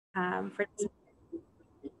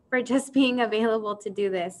for just being available to do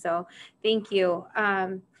this. So thank you.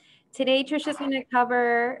 Today, Tricia's going to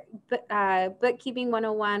cover bookkeeping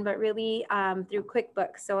 101, but really through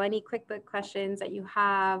QuickBooks. So any QuickBooks questions that you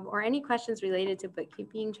have or any questions related to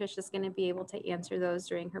bookkeeping, Tricia's going to be able to answer those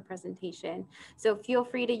during her presentation. So feel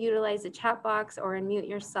free to utilize the chat box or unmute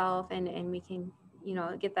yourself and we can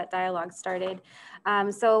get that dialogue started.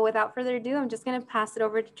 So without further ado, I'm just going to pass it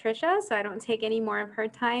over to Tricia so I don't take any more of her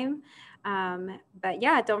time. But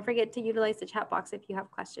yeah, don't forget to utilize the chat box if you have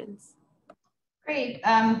questions. Great.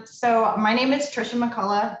 So my name is Tricia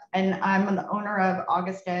McCullough, and I'm the owner of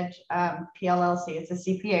Augustedge PLLC. It's a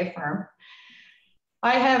CPA firm.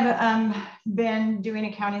 I have been doing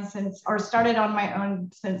accounting started on my own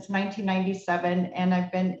since 1997, and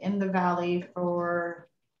I've been in the Valley for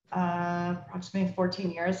approximately 14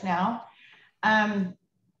 years now.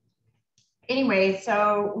 Anyway,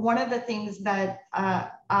 so one of the things that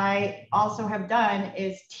I also have done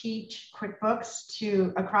is teach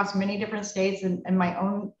QuickBooks across many different states and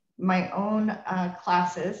my own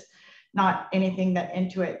classes, not anything that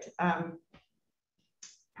Intuit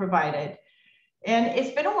provided. And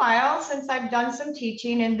it's been a while since I've done some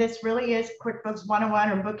teaching, and this really is QuickBooks 101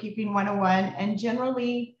 or Bookkeeping 101. And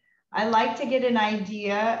generally, I like to get an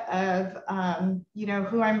idea of,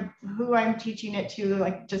 who I'm teaching it to,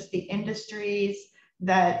 like just the industries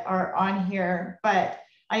that are on here. But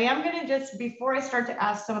I am going to just, before I start to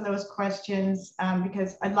ask some of those questions,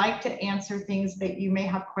 because I'd like to answer things that you may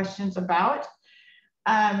have questions about.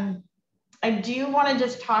 I do want to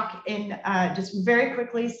just talk in just very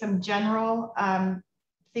quickly some general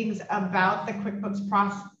things about the QuickBooks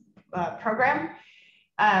program.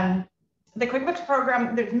 The QuickBooks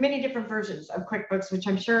program, there's many different versions of QuickBooks, which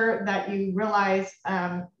I'm sure that you realize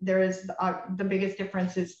there is the biggest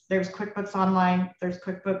difference is there's QuickBooks Online, there's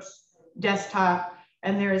QuickBooks Desktop,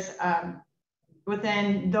 and there's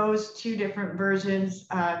within those two different versions,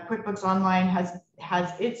 QuickBooks Online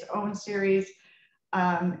has its own series,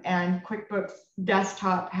 and QuickBooks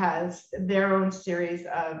Desktop has their own series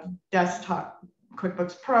of desktop,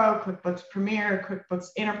 QuickBooks Pro, QuickBooks Premier, QuickBooks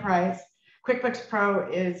Enterprise. QuickBooks Pro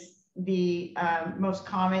is the most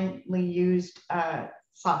commonly used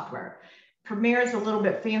software. Premier is a little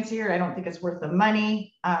bit fancier. I don't think it's worth the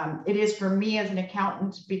money. It is for me as an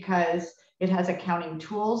accountant because it has accounting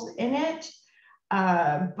tools in it,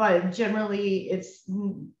 but generally it's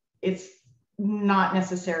not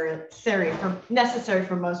necessary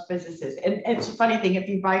for most businesses. And it's a funny thing, if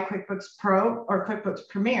you buy QuickBooks Pro or QuickBooks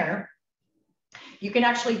Premier, you can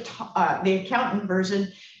actually, the accountant version,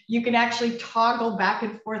 you can actually toggle back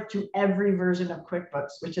and forth to every version of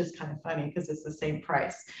QuickBooks, which is kind of funny because it's the same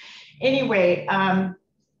price. Anyway,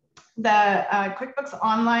 the QuickBooks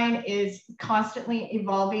Online is constantly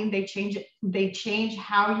evolving. They change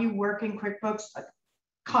how you work in QuickBooks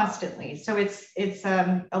constantly. So it's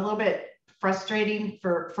a little bit frustrating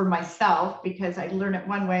for myself because I learn it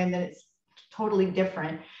one way and then it's totally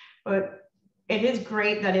different. But it is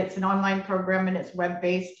great that it's an online program and it's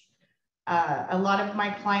web-based. A lot of my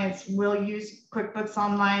clients will use QuickBooks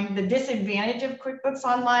Online. The disadvantage of QuickBooks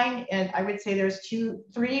Online, and I would say there's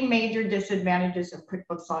three major disadvantages of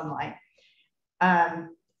QuickBooks Online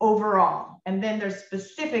overall. And then there's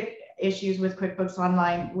specific issues with QuickBooks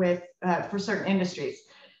Online for certain industries.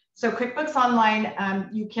 So QuickBooks Online,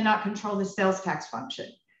 you cannot control the sales tax function.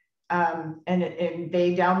 And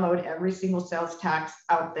they download every single sales tax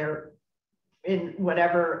out there in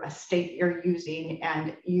whatever state you're using,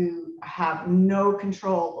 and you have no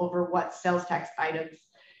control over what sales tax items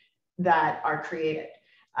that are created.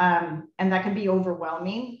 And that can be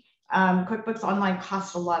overwhelming. QuickBooks Online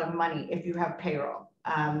costs a lot of money if you have payroll.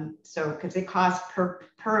 So because it costs per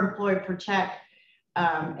employee per check.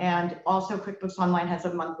 And also QuickBooks Online has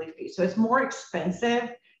a monthly fee. So it's more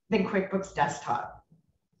expensive than QuickBooks Desktop.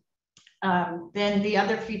 Then the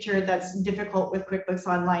other feature that's difficult with QuickBooks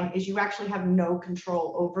Online is you actually have no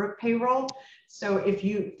control over payroll. So if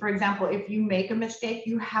you, for example, if you make a mistake,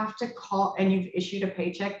 you have to call, and you've issued a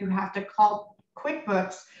paycheck, you have to call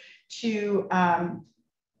QuickBooks to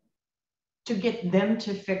get them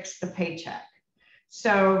to fix the paycheck.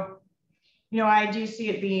 So, I do see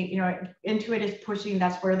it being, Intuit is pushing,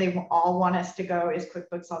 that's where they all want us to go, is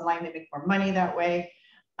QuickBooks Online. They make more money that way.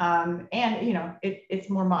 And, it's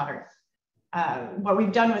more modern. What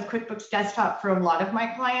we've done with QuickBooks Desktop for a lot of my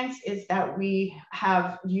clients is that we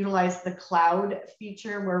have utilized the cloud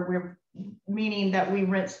feature, where meaning that we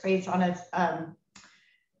rent space on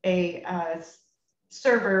a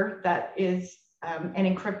server that is an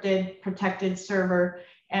encrypted, protected server,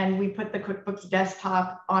 and we put the QuickBooks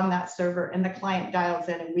desktop on that server, and the client dials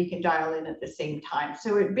in and we can dial in at the same time.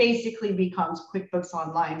 So it basically becomes QuickBooks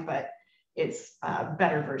Online, but it's a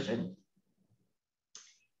better version.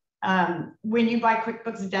 When you buy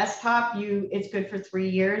QuickBooks Desktop, it's good for 3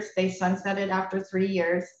 years. They sunset it after 3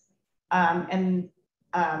 years. But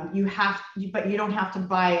you don't have to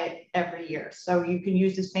buy it every year. So you can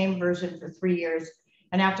use the same version for 3 years.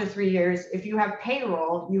 And after 3 years, if you have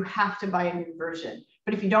payroll, you have to buy a new version.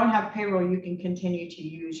 But if you don't have payroll, you can continue to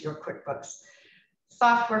use your QuickBooks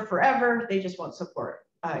software forever. They just won't support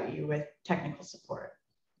you with technical support.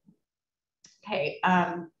 Okay.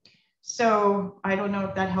 So I don't know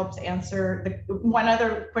if that helps answer. One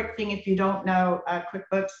other quick thing, if you don't know,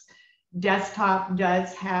 QuickBooks Desktop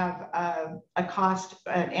does have a cost,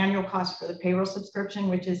 an annual cost for the payroll subscription,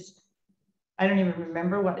 which is, I don't even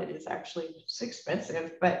remember what it is actually. It's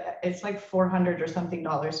expensive, but it's like $400 or something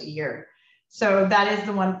a year. So that is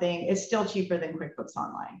the one thing. It's still cheaper than QuickBooks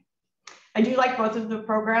Online. I do like both of the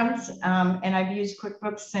programs, and I've used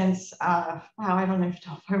QuickBooks since, wow, I don't know if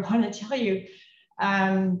I want to tell you,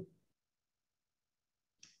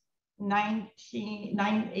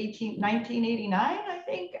 1989, I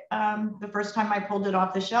think. The first time I pulled it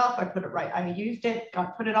off the shelf, I used it,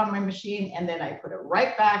 put it on my machine, and then I put it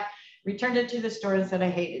right back, returned it to the store and said I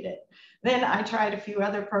hated it. Then I tried a few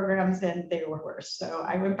other programs and they were worse. So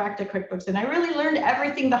I went back to QuickBooks and I really learned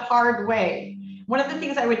everything the hard way. One of the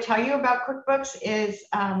things I would tell you about QuickBooks is,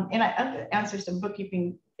 and I answer some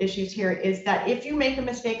bookkeeping issues here, is that if you make a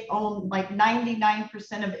mistake, like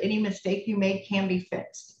 99% of any mistake you make can be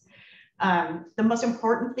fixed. The most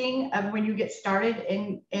important thing when you get started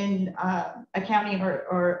in accounting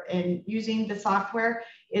or in using the software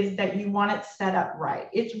is that you want it set up right.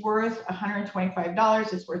 It's worth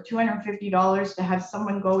 $125. It's worth $250 to have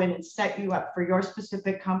someone go in and set you up for your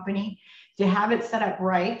specific company, to have it set up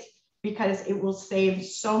right, because it will save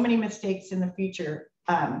so many mistakes in the future.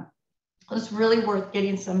 It's really worth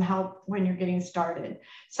getting some help when you're getting started.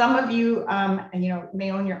 Some of you,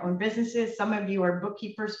 may own your own businesses. Some of you are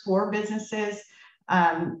bookkeepers for businesses,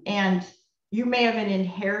 and you may have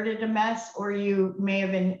inherited a mess, or you may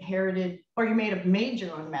have made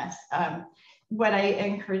your own mess. What I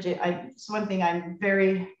encourage it's one thing I'm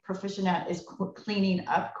very proficient at is cleaning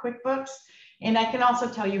up QuickBooks, and I can also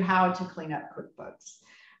tell you how to clean up QuickBooks.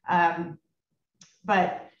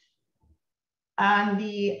 But on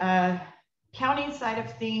the accounting side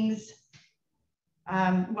of things,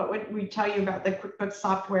 what would we tell you about the QuickBooks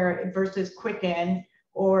software versus Quicken,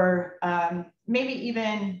 or maybe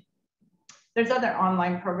even there's other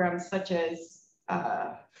online programs such as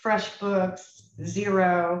FreshBooks,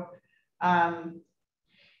 Xero,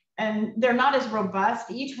 and they're not as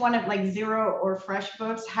robust. Each one of like Xero or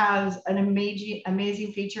FreshBooks has an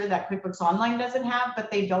amazing feature that QuickBooks Online doesn't have,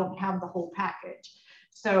 but they don't have the whole package.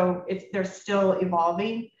 So they're still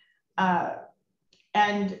evolving.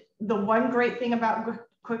 And the one great thing about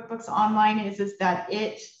QuickBooks Online is that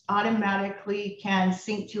it automatically can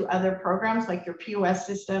sync to other programs like your POS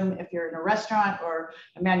system. If you're in a restaurant or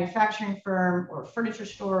a manufacturing firm or a furniture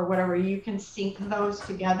store or whatever, you can sync those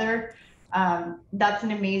together. That's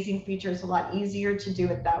an amazing feature. It's a lot easier to do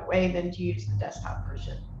it that way than to use the desktop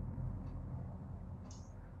version.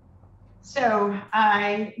 So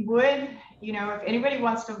I would, if anybody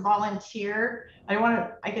wants to volunteer, I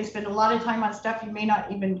can spend a lot of time on stuff you may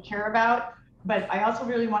not even care about, but I also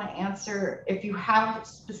really want to answer, if you have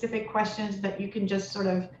specific questions, that you can just sort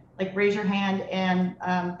of like raise your hand and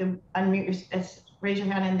raise your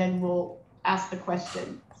hand, and then we'll ask the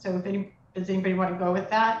question. So does anybody want to go with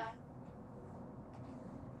that?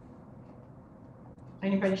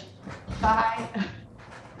 Anybody shy?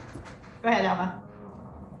 Go ahead, Emma.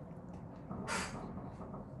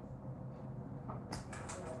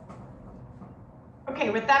 Okay,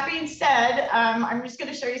 with that being said, I'm just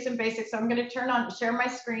going to show you some basics. So I'm going to share my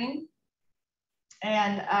screen,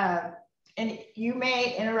 and you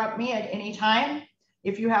may interrupt me at any time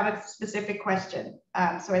if you have a specific question.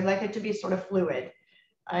 So I'd like it to be sort of fluid.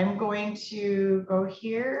 I'm going to go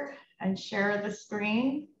here and share the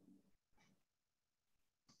screen.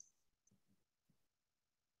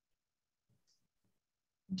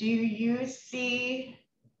 Do you see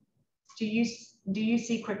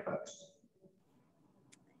QuickBooks?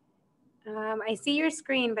 I see your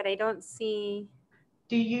screen, but I don't see.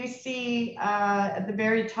 Do you see at the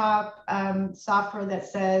very top software that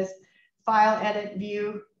says File, Edit,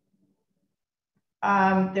 View?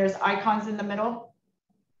 There's icons in the middle.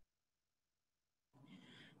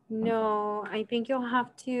 No, I think you'll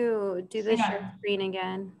have to do the share screen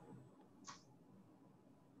again.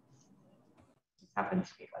 This happened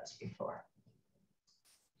to me once before.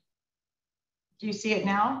 Do you see it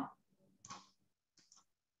now?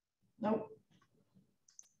 Nope.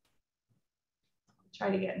 Try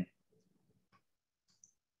it again.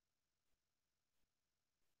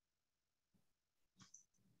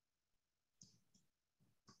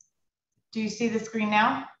 Do you see the screen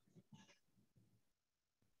now?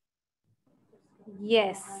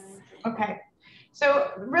 Yes. Okay.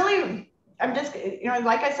 So really, I'm just,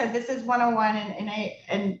 like I said, this is 101,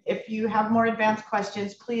 and if you have more advanced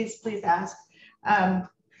questions, please ask.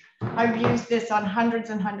 I've used this on hundreds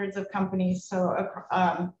and hundreds of companies, so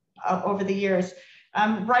over the years.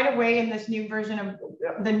 Right away in this new version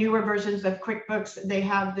of the newer versions of QuickBooks, they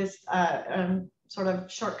have this sort of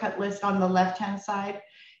shortcut list on the left-hand side,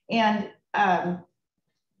 and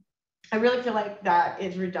I really feel like that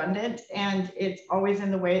is redundant and it's always in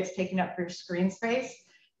the way, it's taking up your screen space.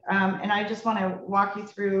 And I just want to walk you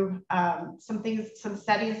through some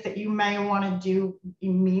settings that you may want to do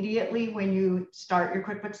immediately when you start your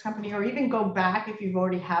QuickBooks company, or even go back if you've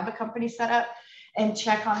already have a company set up and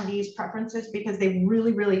check on these preferences, because they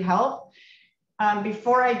really, really help.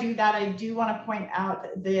 Before I do that, I do want to point out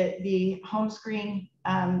the home screen.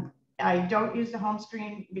 I don't use the home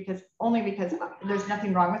screen only because there's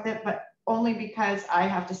nothing wrong with it, but only because I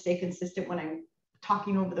have to stay consistent when I'm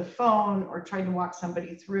talking over the phone or trying to walk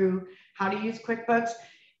somebody through how to use QuickBooks.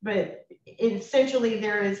 But essentially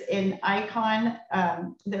there is an icon.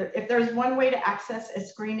 If there's one way to access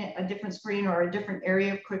a different screen or a different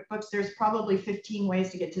area of QuickBooks, there's probably 15 ways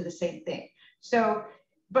to get to the same thing. So,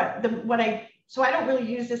 so I don't really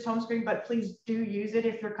use this home screen, but please do use it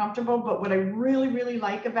if you're comfortable. But what I really, really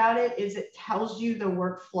like about it is it tells you the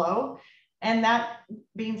workflow. And that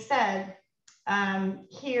being said,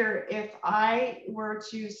 here, if I were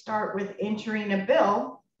to start with entering a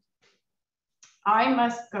bill, I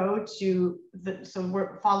must go to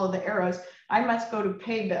follow the arrows. I must go to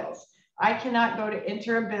pay bills. I cannot go to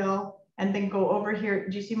enter a bill and then go over here.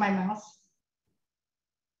 Do you see my mouse?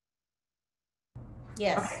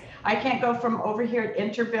 Yes. Okay. I can't go from over here at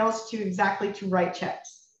enter bills to write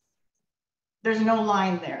checks. There's no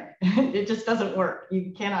line there. It just doesn't work.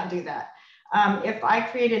 You cannot do that. If I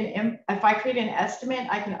create an estimate,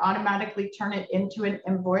 I can automatically turn it into an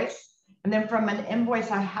invoice. And then from an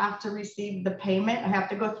invoice, I have to receive the payment. I have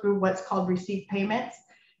to go through what's called receive payments.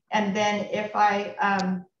 And then if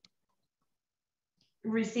I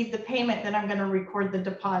receive the payment, then I'm going to record the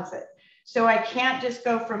deposit. So I can't just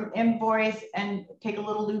go from invoice and take a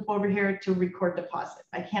little loop over here to record deposit.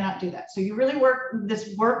 I cannot do that. So you really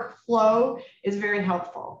this workflow is very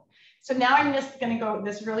helpful. So now I'm just going to go,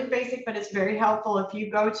 this is really basic, but it's very helpful. If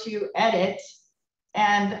you go to edit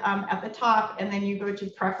and at the top, and then you go to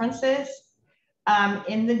preferences,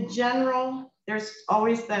 in the general, there's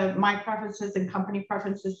always the my preferences and company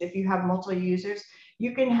preferences. If you have multiple users,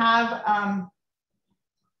 you can have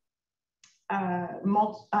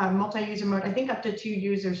multi-user mode, I think up to 2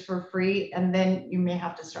 users for free, and then you may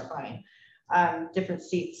have to start buying different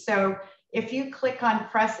seats. So if you click on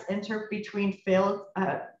press enter between fields,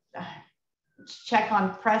 check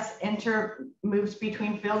on press enter moves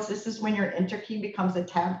between fields, this is when your enter key becomes a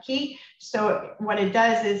tab key. So what it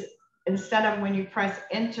does is, instead of when you press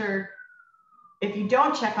enter, if you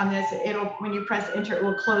don't check on this, when you press enter, it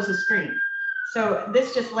will close the screen. So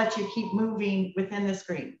this just lets you keep moving within the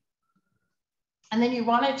screen. And then you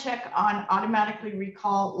want to check on automatically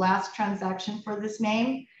recall last transaction for this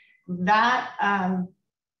name. That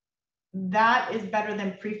is better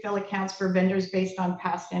than pre-fill accounts for vendors based on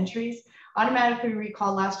past entries. Automatically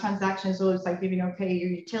recall last transaction is always like, if you don't pay your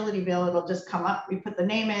utility bill, it'll just come up. You put the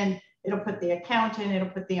name in, it'll put the account in, it'll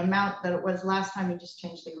put the amount that it was last time, you just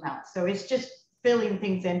change the amount. So it's just filling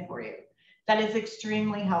things in for you. That is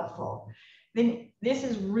extremely helpful. Then this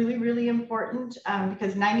is really, really important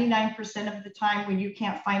because 99% of the time when you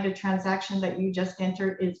can't find a transaction that you just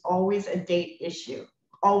entered, it's always a date issue,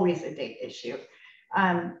 always a date issue.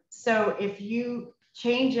 So if you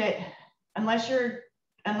change it, unless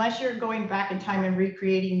you're going back in time and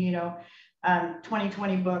recreating,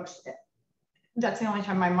 2020 books, that's the only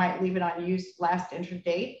time I might leave it on use last entered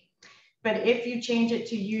date. But if you change it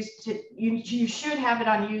to you should have it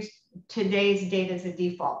on use today's date as a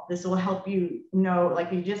default. This will help you know, like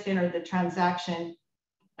you just entered the transaction.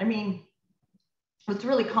 I mean, what's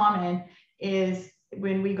really common is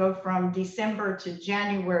when we go from December to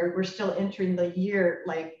January, we're still entering the year,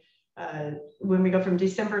 like when we go from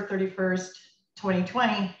December 31st,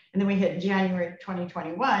 2020, and then we hit January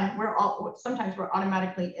 2021, sometimes we're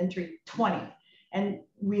automatically entering 20 and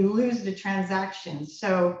we lose the transaction.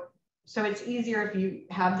 So it's easier if you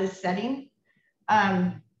have this setting.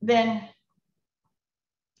 Then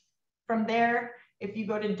from there, if you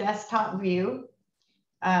go to desktop view,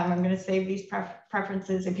 I'm going to save these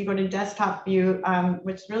preferences. If you go to desktop view,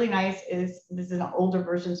 what's really nice is this is an older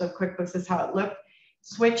versions of QuickBooks. This is how it looked.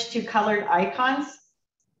 Switch to colored icons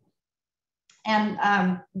and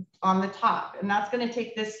on the top. And that's going to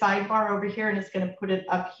take this sidebar over here and it's going to put it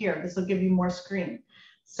up here. This will give you more screen.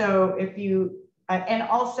 So if you, and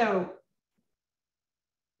also,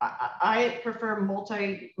 I prefer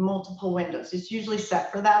multiple windows. It's usually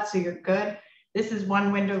set for that, so you're good. This is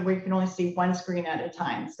one window where you can only see one screen at a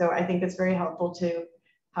time. So I think it's very helpful to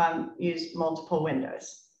use multiple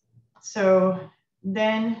windows. So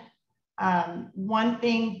then one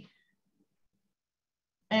thing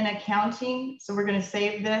in accounting, so we're going to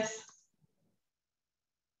save this.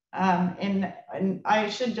 And I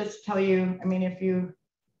should just tell you, I mean, if you,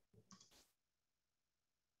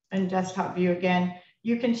 in desktop view again,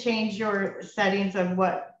 you can change your settings of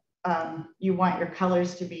what you want your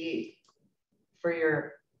colors to be for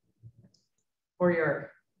your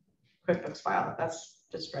QuickBooks file. That's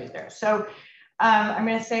just right there. So I'm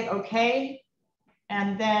going to say OK,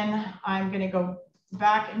 and then I'm going to go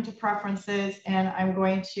back into preferences, and I'm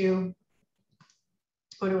going to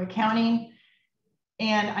go to accounting.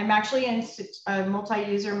 And I'm actually in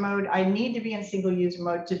multi-user mode. I need to be in single user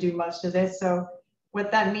mode to do most of this. So what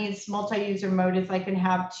that means, multi-user mode, is I can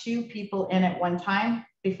have 2 people in at one time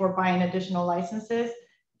before buying additional licenses.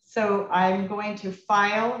 So I'm going to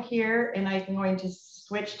file here and I'm going to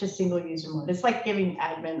switch to single user mode. It's like giving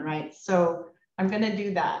admin rights. So I'm going to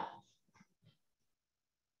do that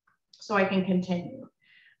so I can continue.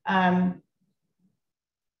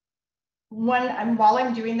 While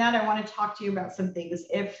I'm doing that, I want to talk to you about some things.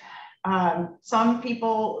 If some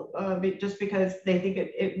people, just because they think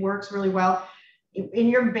it works really well, in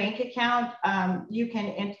your bank account, you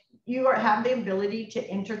have the ability to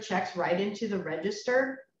enter checks right into the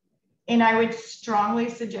register. And I would strongly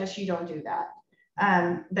suggest you don't do that.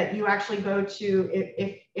 That you actually go to,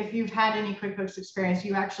 if you've had any QuickBooks experience,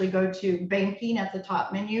 you actually go to banking at the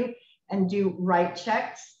top menu and do write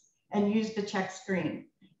checks and use the check screen.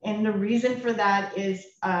 And the reason for that is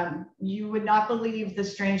you would not believe the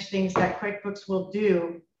strange things that QuickBooks will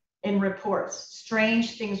do in reports.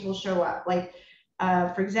 Strange things will show up. Like,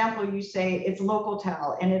 for example, you say it's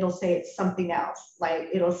Localtel and it'll say it's something else. Like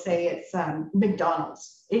it'll say it's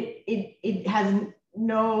McDonald's. It has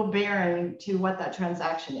no bearing to what that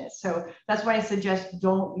transaction is. So that's why I suggest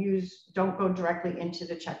don't go directly into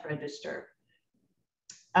the check register.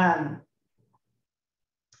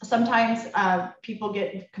 Sometimes people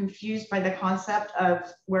get confused by the concept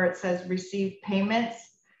of where it says receive payments.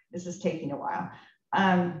 This is taking a while.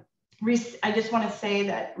 I just want to say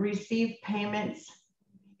that receive payments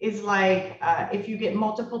is like if you get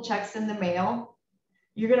multiple checks in the mail,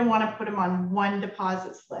 you're going to want to put them on one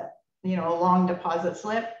deposit slip, a long deposit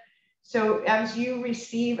slip. So as you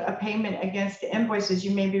receive a payment against the invoices, you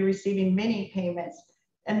may be receiving many payments.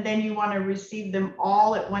 And then you want to receive them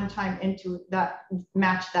all at one time into that,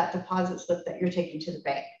 match that deposit slip that you're taking to the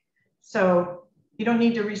bank. So you don't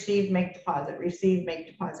need to receive, make deposit, receive, make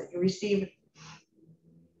deposit. You receive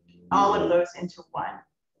all of those into one.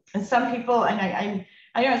 And some people, and I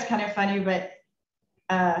know it's kind of funny, but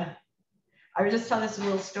I would just tell this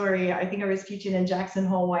little story. I think I was teaching in Jackson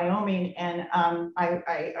Hole, Wyoming, and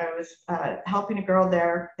I was helping a girl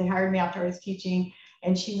there. They hired me after I was teaching,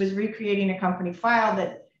 and she was recreating a company file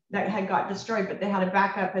that had got destroyed, but they had a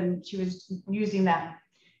backup and she was using that.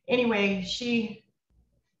 Anyway, she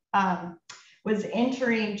was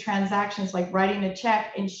entering transactions, like writing a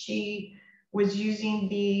check, and she was using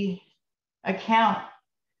the account,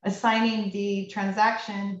 assigning the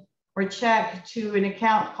transaction or check to an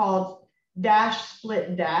account called dash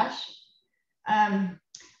split dash. I'm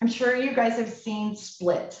sure you guys have seen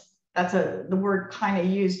split. That's the word kind of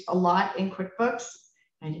used a lot in QuickBooks.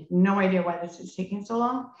 I have no idea why this is taking so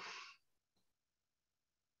long.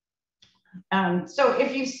 So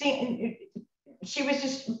if you've seen, she was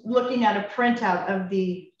just looking at a printout of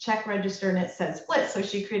the check register and it said split. So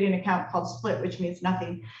she created an account called split, which means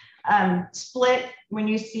nothing. Split, when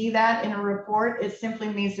you see that in a report, it simply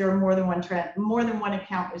means there are more than one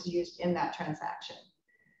account was used in that transaction.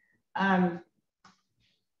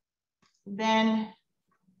 Then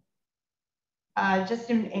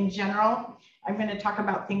just in general, I'm going to talk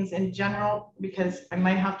about things in general because I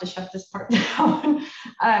might have to shut this part down.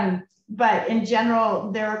 But in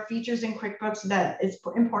general, there are features in QuickBooks that it's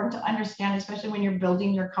important to understand, especially when you're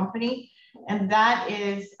building your company. And that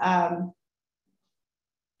is the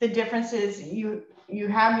difference is you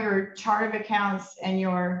have your chart of accounts and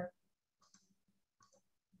your,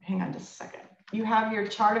 hang on just a second. You have your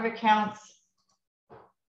chart of accounts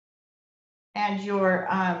and your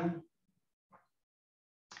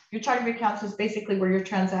Your chart of accounts is basically where your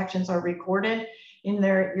transactions are recorded in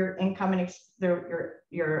your income and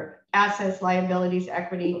your assets, liabilities,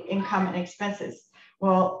 equity, income, and expenses.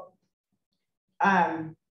 Well,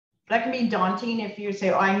 that can be daunting if you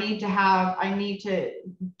say, oh, I need to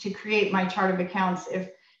create my chart of accounts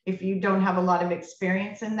if you don't have a lot of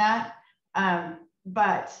experience in that.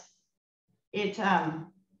 But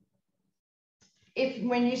it,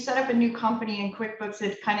 when you set up a new company in QuickBooks,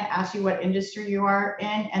 it kind of asks you what industry you are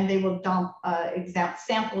in, and they will dump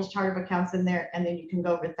samples chart of accounts in there, and then you can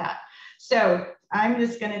go with that. So I'm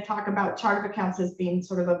just going to talk about chart of accounts as being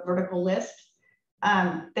sort of a vertical list.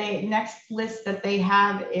 The next list that they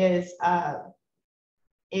have is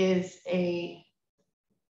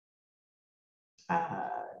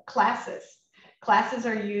classes. Classes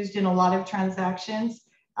are used in a lot of transactions.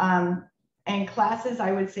 And classes,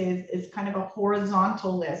 I would say, is kind of a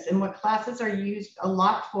horizontal list. And what classes are used a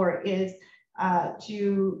lot for is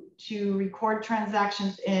to record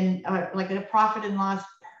transactions in like a profit and loss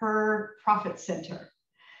per profit center.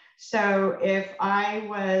 So if I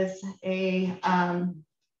was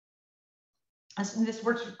this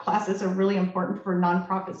works with classes are really important for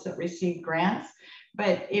nonprofits that receive grants.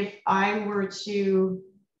 But if I were to,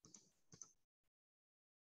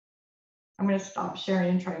 I'm going to stop sharing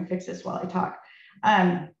and try and fix this while I talk.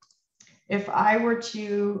 If I were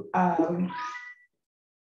to, oh,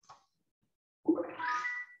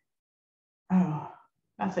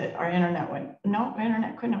 that's it. Our internet went. No, our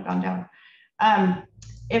internet couldn't have gone down.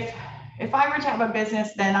 If I were to have a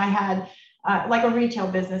business, then I had like a retail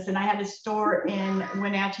business, and I had a store in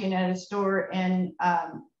Wenatchee and I had a store in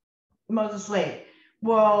Moses Lake.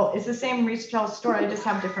 Well, it's the same retail store. I just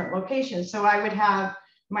have different locations. So I would have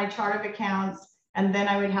my chart of accounts, and then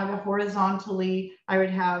I would have a horizontally, I would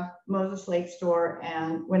have Moses Lake store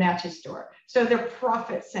and Wenatchee store. So they're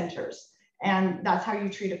profit centers, and that's how you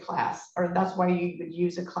treat a class, or that's why you would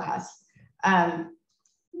use a class.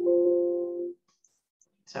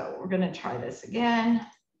 So we're going to try this again.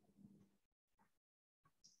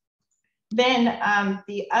 Then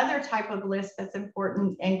the other type of list that's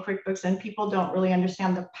important in QuickBooks, and people don't really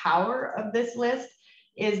understand the power of this list,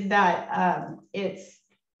 is that it's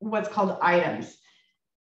what's called items.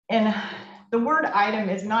 And the word item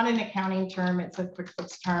is not an accounting term, it's a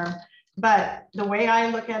QuickBooks term. But the way I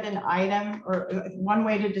look at an item, or one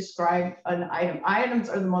way to describe an item, items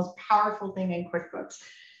are the most powerful thing in QuickBooks,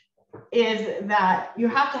 is that you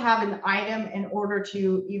have to have an item in order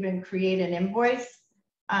to even create an invoice.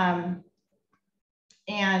 And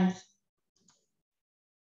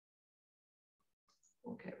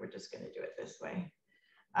okay, we're just going to do it this way.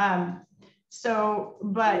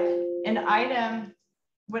 But an item,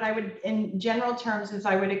 what I would, in general terms, is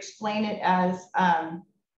I would explain it as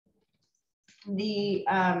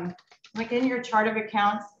within your chart of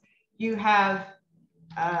accounts, you have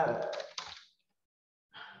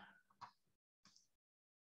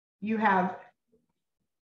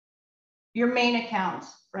your main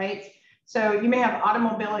accounts, right? So you may have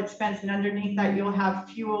automobile expense, and underneath that you'll have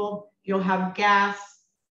fuel, you'll have gas,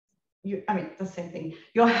 the same thing.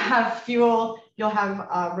 You'll have fuel, you'll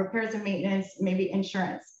have repairs and maintenance, maybe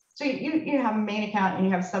insurance. So you have a main account and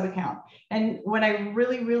you have a sub account. And what I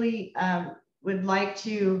really, really would like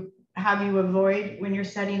to have you avoid when you're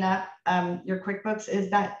setting up your QuickBooks is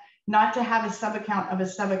that not to have a sub account of a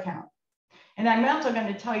sub account. And I'm also going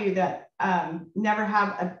to tell you that never have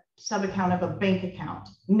a sub account of a bank account.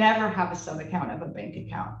 Never have a sub account of a bank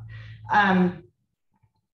account.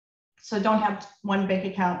 So don't have one bank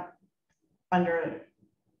account under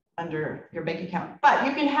your bank account. But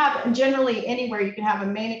you can have, generally anywhere, you can have a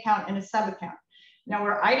main account and a sub account. Now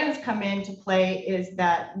where items come into play is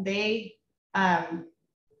that they are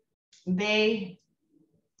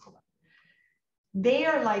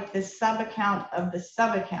like the sub account of the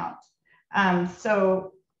sub account.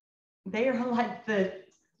 So they are like the,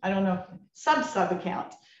 I don't know, sub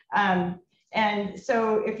account. And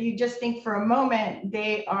so if you just think for a moment,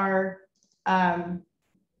 they are,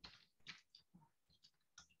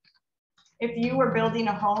 if you were building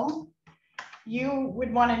a home, you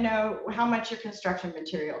would want to know how much your construction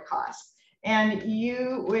material costs. And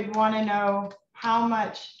you would want to know how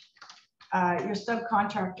much your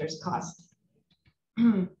subcontractors cost.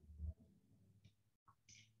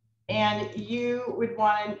 And you would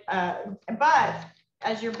want to, but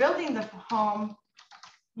as you're building the home,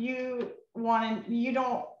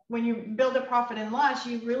 when you build a profit and loss,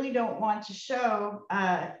 you really don't want to show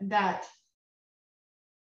that.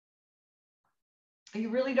 You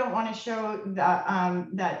really don't want to show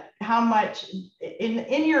that how much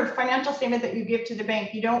in your financial statement that you give to the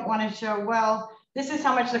bank, you don't want to show, well, this is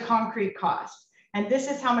how much the concrete costs. and this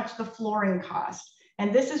is how much the flooring cost,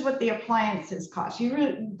 and this is what the appliances cost.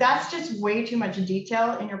 That's just way too much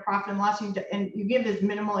detail in your profit and loss. And you give as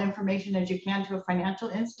minimal information as you can to a financial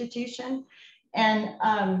institution. And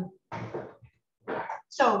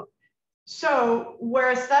so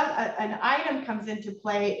where an item comes into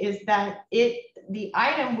play is that the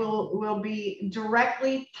item will be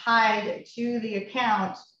directly tied to the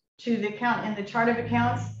account in the chart of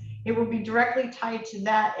accounts. It will be directly tied to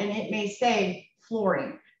that, and it may say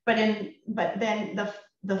flooring, but then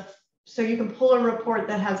so you can pull a report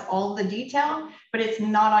that has all the detail, but it's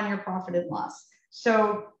not on your profit and loss.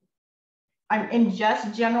 So I'm in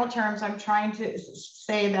just general terms, I'm trying to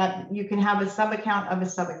say that you can have a sub-account of a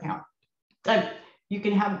sub-account. You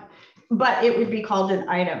can have, but it would be called an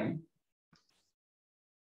item.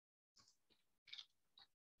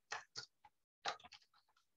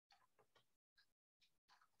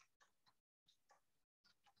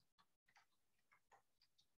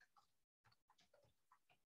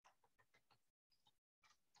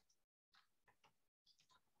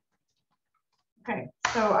 Okay,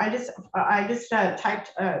 so I just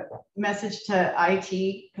typed a message to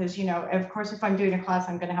IT because, you know, of course, if I'm doing a class,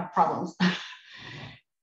 I'm going to have problems.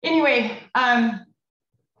 Anyway, I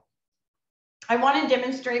want to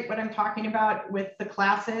demonstrate what I'm talking about with the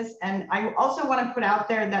classes, and I also want to put out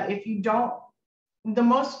there that if you don't, the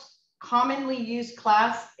most commonly used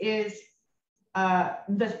class is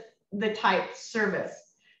the type service.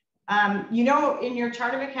 You know, in your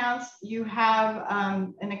chart of accounts, you have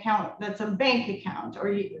an account that's a bank account, or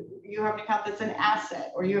you have an account that's an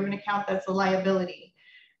asset, or you have an account that's a liability.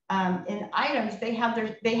 In items, they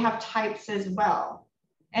have types as well,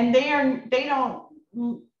 and they don't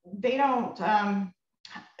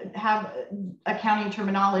have accounting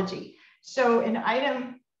terminology. So an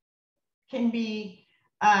item can be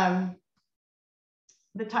the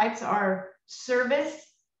types are service.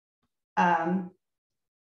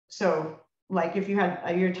 So like if you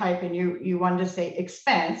had your type and you wanted to say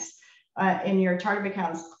expense in your chart of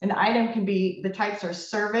accounts, an item can be, the types are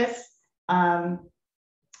service, I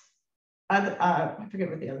forget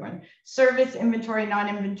what the other one, service, inventory,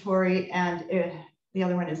 non-inventory, and the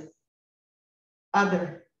other one is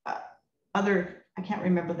other, I can't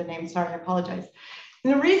remember the name, sorry, I apologize.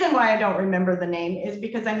 And the reason why I don't remember the name is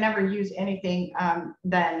because I never use anything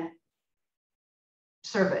than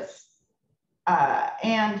service.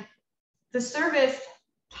 And the service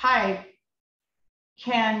type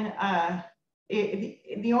can,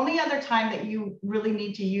 the only other time that you really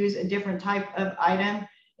need to use a different type of item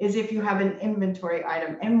is if you have an inventory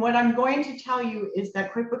item. And what I'm going to tell you is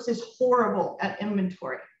that QuickBooks is horrible at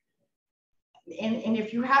inventory. And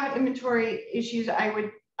if you have inventory issues, I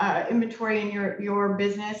would, inventory in your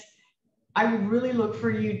business, I would really look for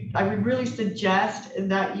you, I would really suggest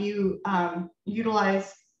that you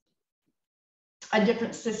utilize a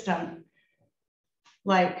different system,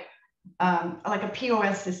 like a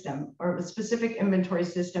POS system or a specific inventory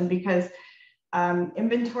system, because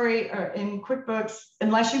inventory in QuickBooks,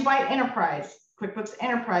 unless you buy Enterprise, QuickBooks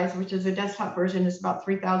Enterprise, which is a desktop version, is about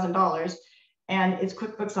 $3,000, and it's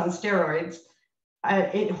QuickBooks on steroids.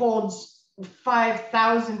 It holds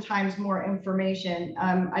 5,000 times more information.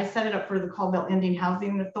 I set it up for the Colville Indian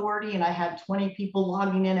Housing Authority, and I had 20 people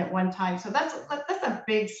logging in at one time. So that's a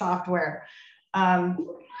big software.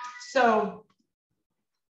 So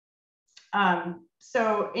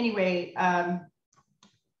anyway,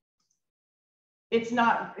 it's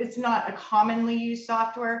not a commonly used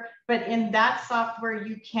software, but in that software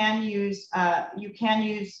you can use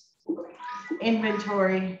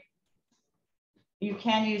inventory. You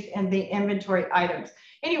can use the inventory items.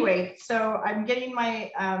 Anyway, so I'm getting my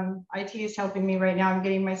IT is helping me right now. I'm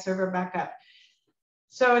getting my server back up.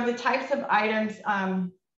 So the types of items,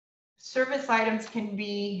 service items can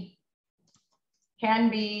be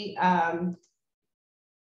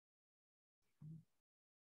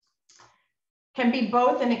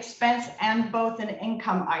both an expense and both an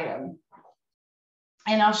income item.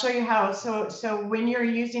 And I'll show you how. So when you're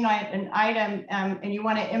using an item and you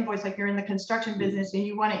want to invoice, like you're in the construction business and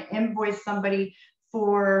you want to invoice somebody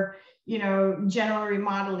for, you know, general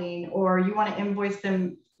remodeling, or you want to invoice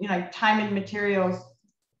them, you know, like time and materials,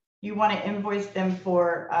 you want to invoice them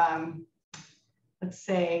for, let's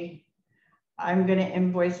say, I'm going to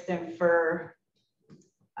invoice them for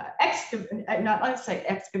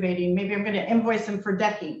excavating. Maybe I'm going to invoice them for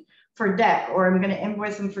decking, for deck, or I'm going to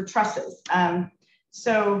invoice them for trusses.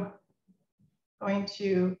 So going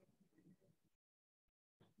to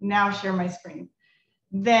now share my screen.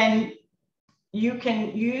 Then you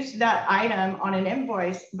can use that item on an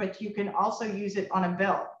invoice, but you can also use it on a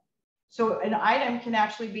bill. So an item can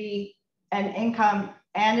actually be an income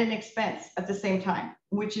and an expense at the same time,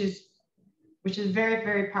 which is very,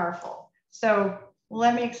 very powerful. So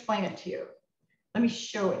let me explain it to you. Let me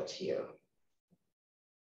show it to you.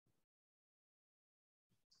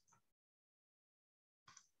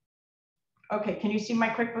 Okay, can you see my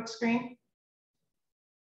QuickBooks screen?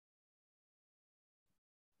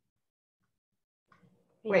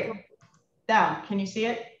 Wait, down, can you see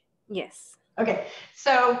it? Yes. Okay,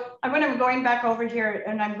 so I'm going back over here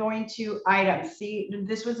and I'm going to items. See,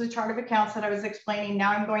 this was the chart of accounts that I was explaining.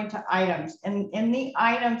 Now I'm going to items. And in the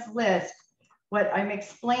items list, what I'm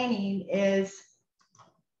explaining is,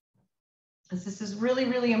 this is really,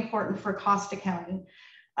 really important for cost accounting.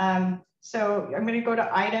 So I'm going to go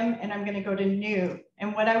to item and I'm going to go to new.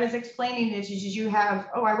 And what I was explaining is you have,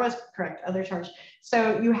 oh, I was correct, other charge.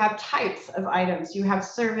 So you have types of items. You have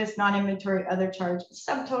service, non-inventory, other charge,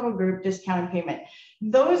 subtotal, group, discount, and payment.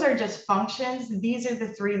 Those are just functions. These are the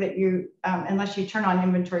three that you, unless you turn on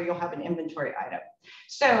inventory, you'll have an inventory item.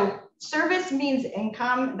 So service means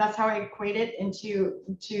income. That's how I equate it into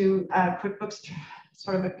QuickBooks,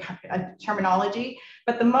 sort of a terminology.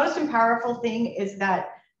 But the most powerful thing is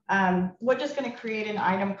that we're just going to create an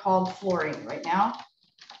item called flooring right now.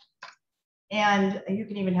 And you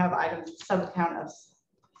can even have items, sub-account of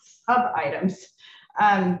sub-items.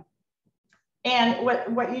 And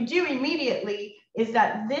what you do immediately is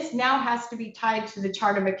that this now has to be tied to the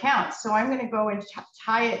chart of accounts. So I'm going to go and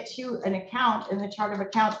tie it to an account in the chart of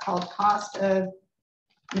accounts called cost of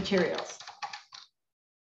materials.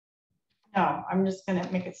 No, I'm just going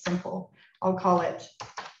to make it simple. I'll call it,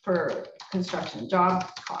 for construction, job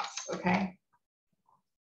costs, okay?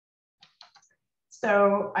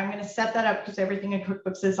 So I'm going to set that up because everything in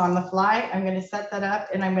QuickBooks is on the fly. I'm going to set that up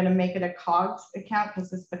and I'm going to make it a COGS account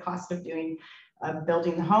because it's the cost of doing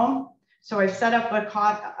building the home. So I've set up a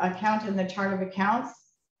account in the chart of accounts.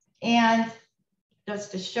 And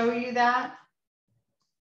just to show you that,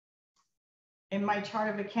 in my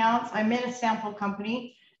chart of accounts, I'm in a sample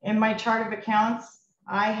company. In my chart of accounts,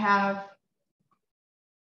 I have,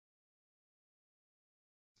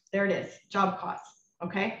 there it is, job costs,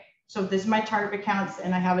 okay? So this is my chart of accounts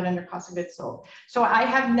and I have it under cost of goods sold. So I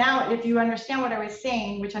have now, if you understand what I was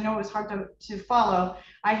saying, which I know was hard to follow,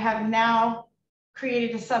 I have now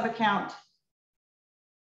created a sub account.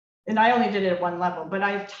 And I only did it at one level, but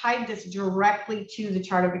I've tied this directly to the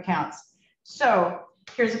chart of accounts. So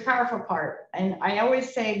here's a powerful part. And I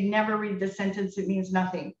always say, never read the sentence, it means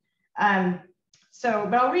nothing. But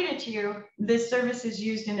I'll read it to you. This service is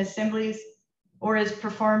used in assemblies or is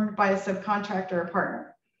performed by a subcontractor or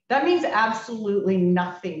partner. That means absolutely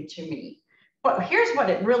nothing to me. But here's what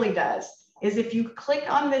it really does, is if you click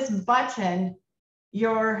on this button,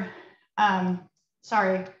 your,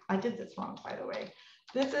 sorry, I did this wrong, by the way.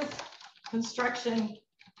 This is construction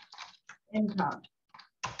income.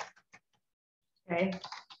 Okay,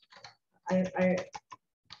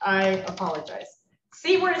 I apologize.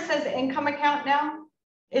 See where it says income account now?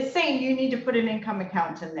 It's saying you need to put an income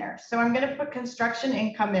account in there. So I'm going to put construction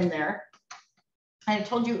income in there. I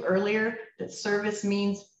told you earlier that service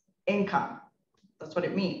means income. That's what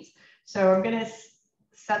it means. So I'm going to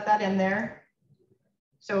set that in there.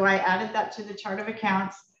 So I added that to the chart of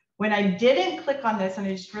accounts. When I didn't click on this, and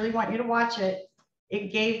I just really want you to watch it,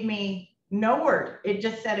 it gave me no word. It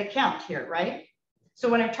just said account here, right? So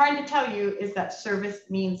what I'm trying to tell you is that service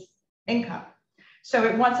means income. So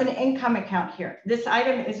it wants an income account here. This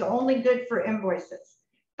item is only good for invoices.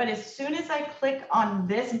 But as soon as I click on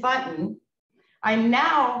this button, it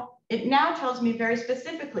now tells me very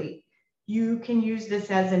specifically, you can use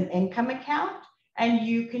this as an income account and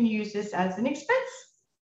you can use this as an expense.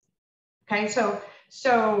 Okay,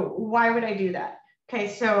 so why would I do that? Okay,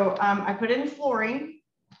 so I put in flooring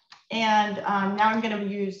and now I'm going to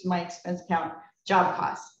use my expense account, job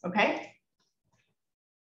costs. Okay,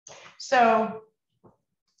 so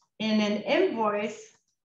in an invoice,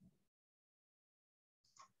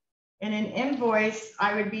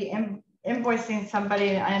 I would be invoicing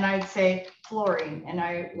somebody and I'd say flooring and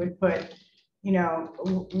I would put, you know,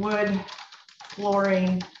 wood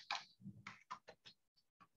flooring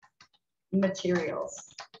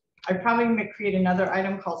materials. I'd probably create another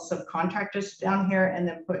item called subcontractors down here and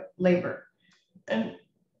then put labor. And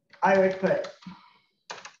I would put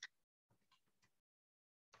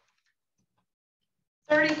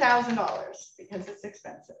 $30,000 because it's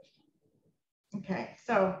expensive. Okay,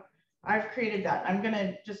 so I've created that. I'm going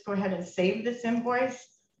to just go ahead and save this invoice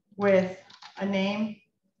with a name.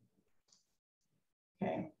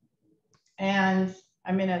 Okay, and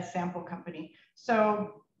I'm in a sample company.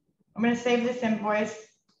 So I'm going to save this invoice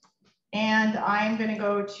and I'm going to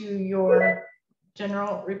go to your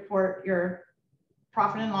general report your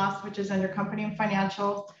profit and loss, which is under company and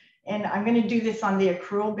financial. And I'm going to do this on the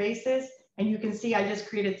accrual basis. And you can see I just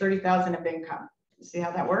created 30,000 of income. You see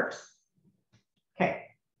how that works? Okay.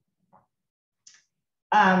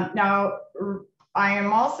 Now I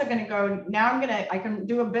am also going to go, now I can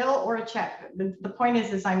do a bill or a check. The point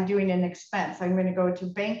is I'm doing an expense. I'm going to go to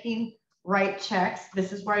banking, write checks.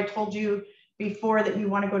 This is where I told you before that you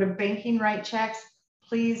want to go to banking, write checks.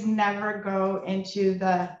 Please never go into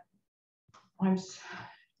the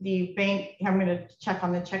bank. I'm going to check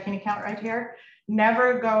on the checking account right here.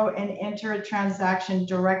 Never go and enter a transaction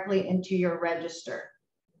directly into your register.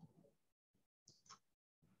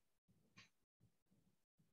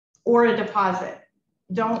 Or a deposit.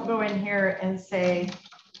 Don't go in here and say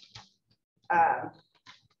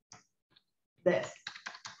this.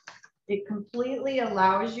 It completely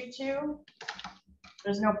allows you to.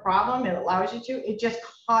 There's no problem. It allows you to. It just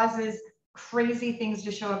causes crazy things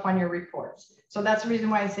to show up on your reports. So that's the reason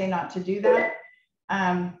why I say not to do that.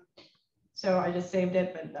 So I just saved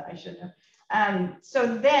it, but I shouldn't have.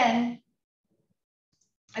 So then,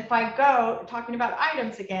 if I go talking about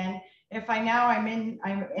items again, if I'm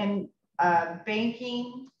in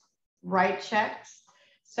banking, write checks.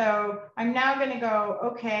 So I'm now going to go,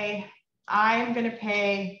 okay, I'm going to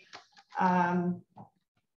pay, I'm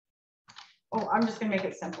just going to make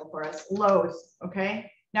it simple for us, Lowe's,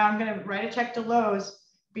 okay? Now I'm going to write a check to Lowe's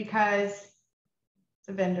because it's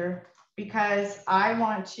a vendor, because I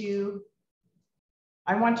want to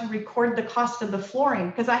record the cost of the flooring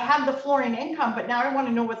because I have the flooring income, but now I want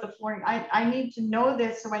to know what the flooring, I need to know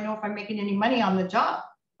this so I know if I'm making any money on the job,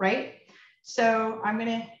 right? So I'm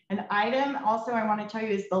going to, an item also I want to tell you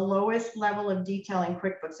is the lowest level of detail in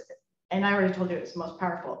QuickBooks. And I already told you it's the most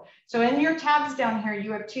powerful. So in your tabs down here,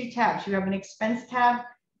 you have two tabs. You have an expense tab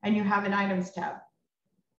and you have an items tab.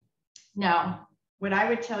 Now, what I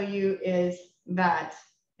would tell you is that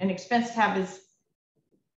an expense tab is,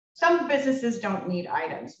 some businesses don't need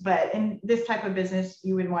items, but in this type of business,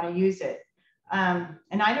 you would want to use it.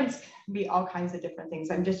 And items can be all kinds of different things.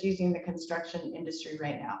 I'm just using the construction industry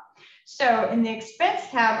right now. So in the expense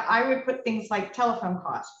tab, I would put things like telephone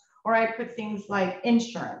costs, or I put things like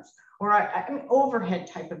insurance, or I mean, overhead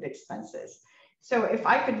type of expenses. So if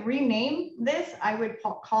I could rename this, I would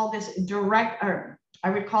call this direct, or I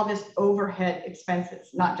would call this overhead expenses,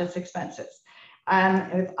 not just expenses.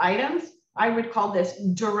 With items, I would call this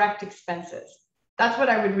direct expenses. That's what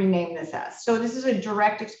I would rename this as. So this is a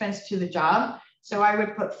direct expense to the job. So I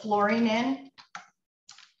would put flooring in,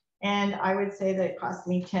 and I would say that it cost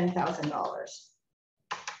me $10,000.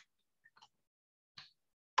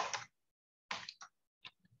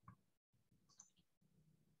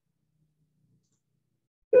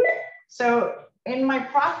 So in my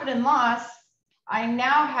profit and loss, I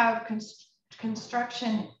now have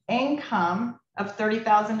construction income of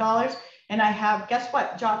 $30,000, and I have, guess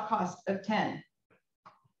what, job cost of 10.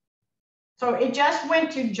 So it just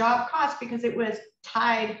went to job cost because it was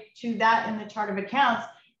tied to that in the chart of accounts.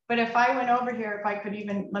 But if I went over here, if I could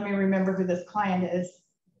even, let me remember who this client is,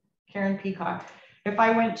 Karen Peacock. If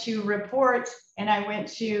I went to report and I went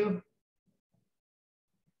to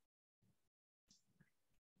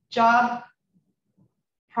job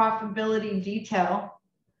profitability detail,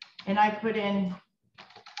 and I put in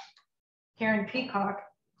Karen Peacock,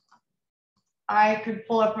 I could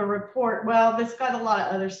pull up a report. Well, this got a lot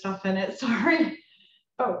of other stuff in it, sorry.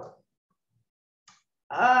 Oh,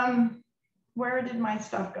 where did my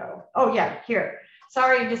stuff go? Oh yeah, here.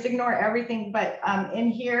 Sorry, just ignore everything, but in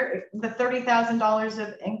here, the $30,000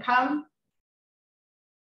 of income.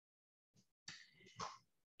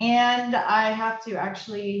 And I have to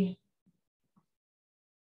actually,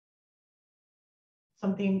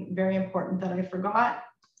 something very important that I forgot.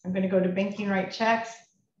 I'm going to go to banking, write checks.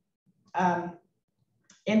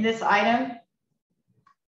 In this item,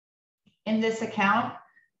 in this account.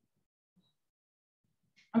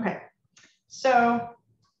 Okay, so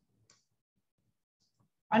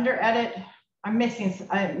under edit, I'm missing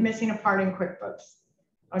a part in QuickBooks.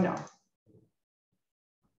 Oh no.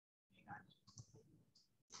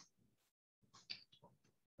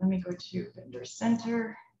 Let me go to vendor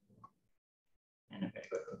center. And I'm going to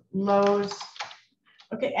go to Lowe's.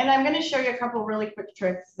 Okay, and I'm going to show you a couple really quick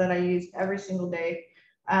tricks that I use every single day.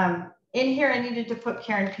 In here, I needed to put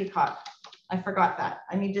Karen Peacock. I forgot that.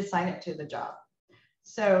 I need to assign it to the job.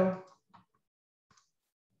 So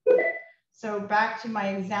back to my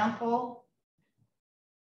example,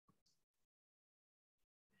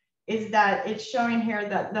 is that it's showing here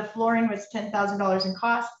that the flooring was $10,000 in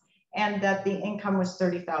cost and that the income was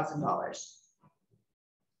 $30,000.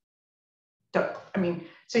 So,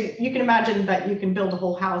 So you can imagine that you can build a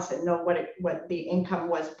whole house and know what the income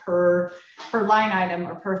was per line item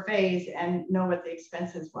or per phase, and know what the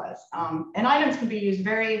expenses was. And items can be used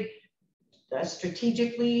very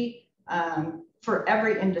strategically for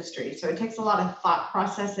every industry. So it takes a lot of thought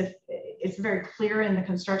process. If it's very clear in the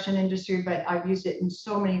construction industry, but I've used it in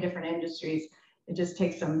so many different industries. It just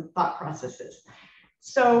takes some thought processes.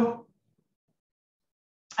 So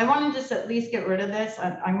I want to just at least get rid of this.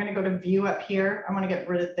 I'm going to go to view up here. I want to get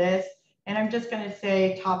rid of this. And I'm just going to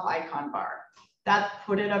say top icon bar. That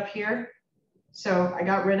put it up here. So I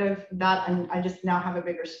got rid of that, and I just now have a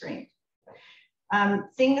bigger screen.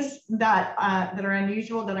 Things that are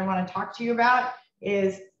unusual that I want to talk to you about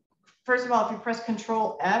is, first of all, if you press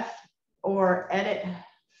Control F or Edit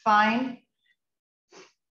Find,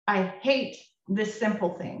 I hate this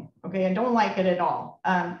simple thing. Okay, I don't like it at all.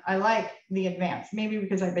 I like the advanced, maybe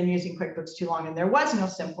because I've been using QuickBooks too long and there was no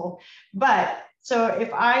simple. But so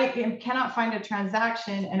if I cannot find a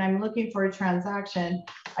transaction and I'm looking for a transaction,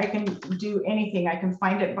 I can do anything. I can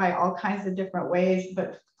find it by all kinds of different ways,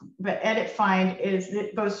 but Edit Find is,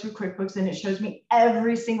 it goes through QuickBooks and it shows me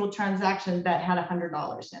every single transaction that had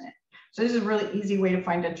 $100 in it. So this is a really easy way to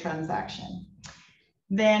find a transaction.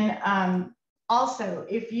 Then also,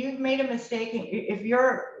 if you've made a mistake,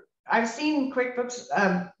 I've seen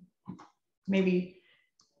QuickBooks,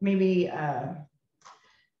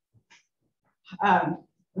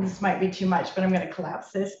 this might be too much, but I'm going to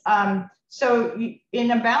collapse this. So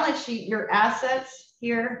in a balance sheet, your assets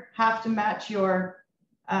here have to match your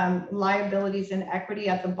liabilities and equity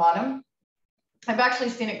at the bottom. I've actually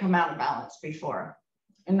seen it come out of balance before,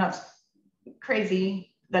 and that's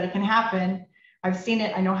crazy that it can happen. I've seen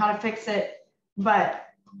it, I know how to fix it. But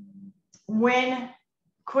when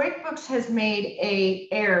QuickBooks has made a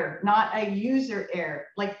error, not a user error,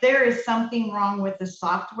 like there is something wrong with the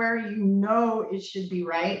software, you know it should be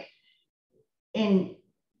right. So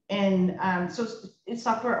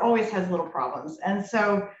software always has little problems. And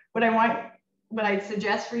so what I'd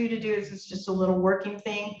suggest for you to do is, it's just a little working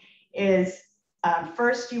thing, is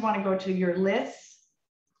first you want to go to your lists,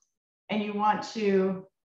 and you want to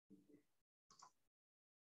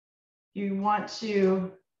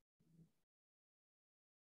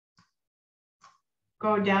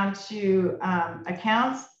go down to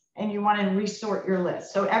accounts, and you want to resort your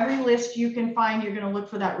list. So every list you can find, you're going to look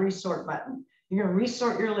for that resort button. You're going to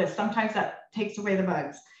resort your list. Sometimes that takes away the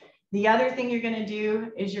bugs. The other thing you're going to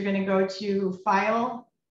do is you're going to go to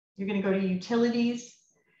File, you're going to go to Utilities,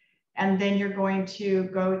 and then you're going to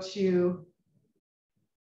go to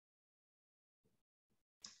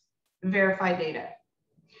Verify Data.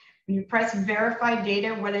 When you press Verify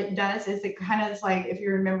Data, what it does is it kind of is like, if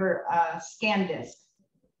you remember Scan Disk,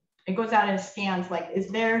 it goes out and scans, like, is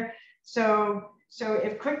there, so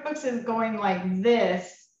if QuickBooks is going like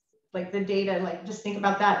this, like the data, like just think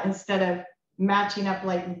about that, instead of matching up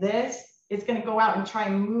like this, it's going to go out and try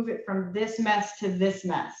and move it from this mess to this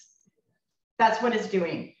mess. That's what it's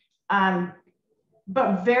doing.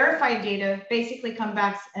 But Verify Data basically comes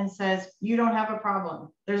back and says, you don't have a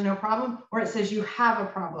problem. There's no problem, or it says you have a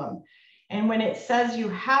problem. And when it says you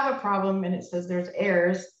have a problem and it says there's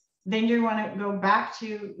errors, then you want to go back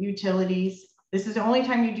to Utilities. This is the only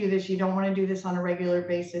time you do this. You don't want to do this on a regular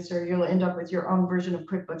basis, or you'll end up with your own version of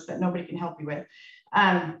QuickBooks that nobody can help you with.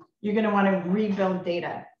 You're going to want to rebuild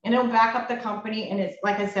data, and it'll back up the company. And it's,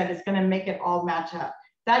 like I said, it's going to make it all match up.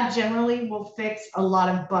 That generally will fix a lot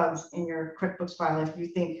of bugs in your QuickBooks file if you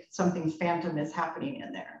think something phantom is happening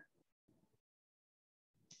in there.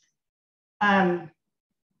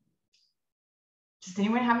 Does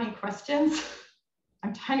anyone have any questions?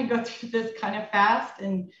 I'm trying to go through this kind of fast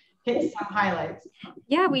and hit some highlights.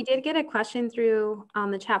 Yeah, we did get a question through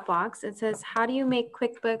on the chat box. It says, how do you make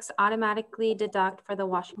QuickBooks automatically deduct for the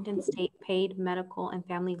Washington State paid medical and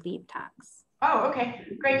family leave tax? Oh, okay.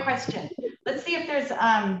 Great question. Let's see if there's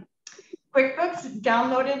QuickBooks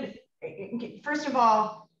downloaded. First of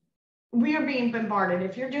all, we are being bombarded.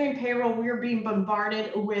 If you're doing payroll, we are being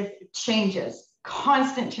bombarded with changes,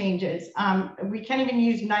 constant changes. We can't even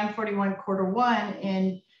use 941 Q1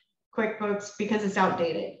 in QuickBooks because it's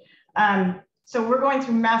outdated. So we're going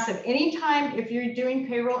through massive. Anytime if you're doing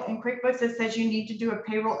payroll in QuickBooks, it says you need to do a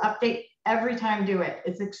payroll update, every time do it.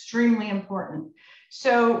 It's extremely important.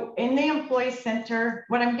 So in the Employee Center,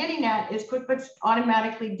 what I'm getting at is QuickBooks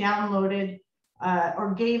automatically downloaded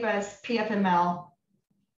or gave us PFML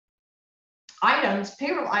items,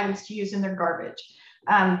 payroll items to use in their garbage.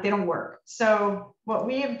 They don't work. So what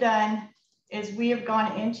we have done is we have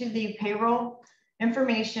gone into the payroll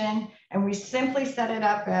information and we simply set it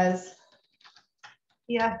up as,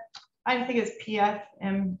 yeah, I think it's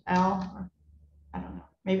PFML, or I don't know.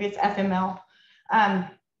 maybe it's FML.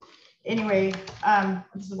 Anyway,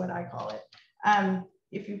 this is what I call it.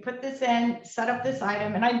 If you put this in, set up this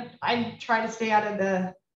item, and I try to stay out of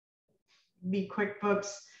the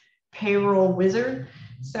QuickBooks payroll wizard.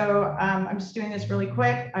 So I'm just doing this really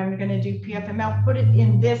quick. I'm going to do PFML, put it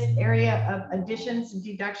in this area of additions,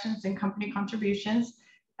 deductions, and company contributions.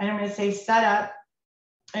 And I'm going to say setup,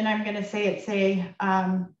 and I'm going to say it's a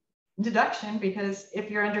deduction, because if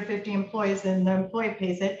you're under 50 employees, then the employee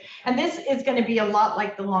pays it. And this is going to be a lot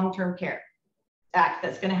like the Long-Term Care Act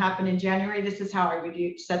that's going to happen in January. This is how I would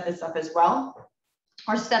set this up as well,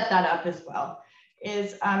 or set that up as well,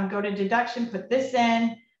 is go to deduction, put this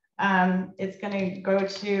in. It's going to go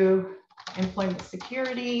to employment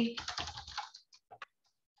security.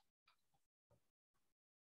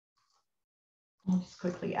 I'll just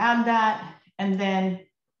quickly add that. And then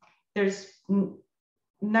there's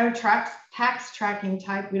no tax tracking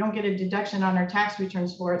type. We don't get a deduction on our tax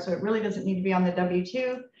returns for it, so it really doesn't need to be on the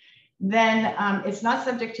W-2. Then it's not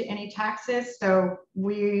subject to any taxes, so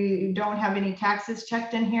we don't have any taxes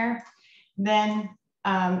checked in here. Then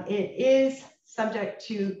it is subject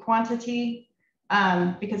to quantity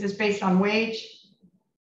because it's based on wage.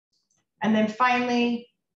 And then finally,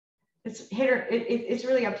 it's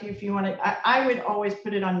really up to you if you want to. I would always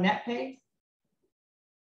put it on net pay.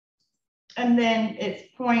 And then it's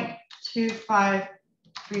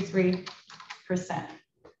 0.2533%.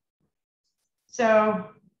 So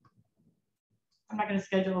I'm not going to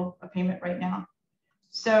schedule a payment right now.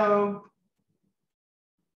 So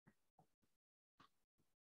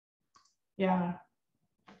yeah,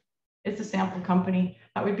 it's a sample company.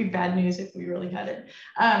 That would be bad news if we really had it.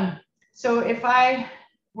 So if I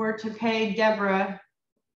were to pay Deborah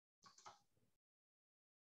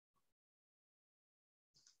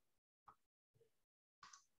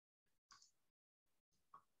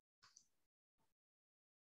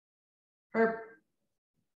her,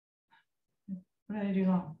 what did I do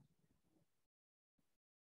wrong?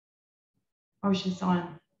 Oh, she's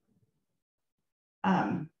on.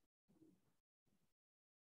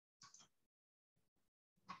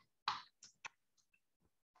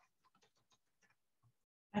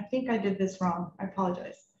 I think I did this wrong. I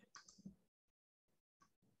apologize.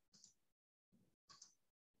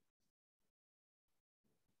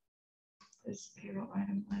 This payroll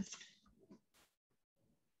item list.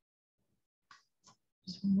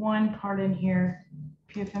 Just one part in here.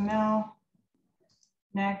 PFML.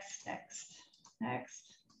 Next.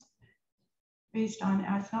 Based on,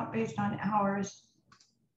 it's not based on hours.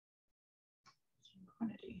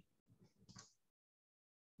 Quantity.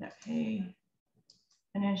 Net pay.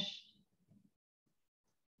 Finish.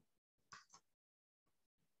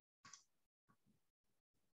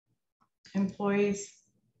 Employees.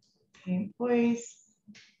 Pay employees.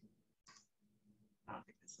 I don't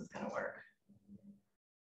think this is going to work.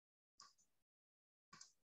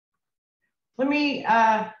 Let me,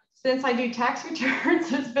 since I do tax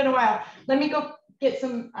returns, it's been a while. Let me go get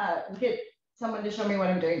someone to show me what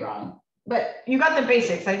I'm doing wrong. But you got the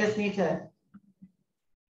basics. I just need to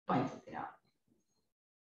find something out.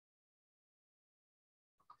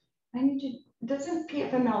 I need to, doesn't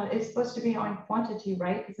PFML is supposed to be on quantity,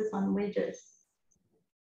 right? Because it's on wages.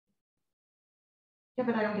 Yeah,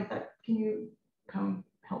 but I don't get that. Can you come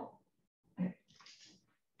help?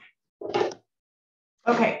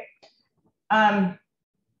 Okay.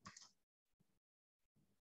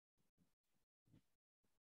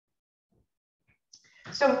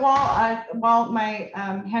 So while my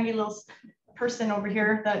handy little person over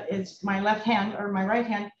here, that is my left hand or my right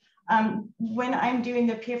hand, when I'm doing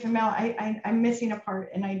the PFML, I'm missing a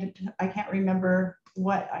part, and I can't remember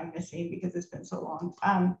what I'm missing because it's been so long.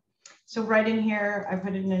 So right in here, I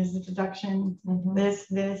put it in as a deduction,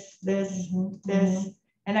 this,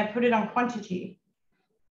 and I put it on quantity.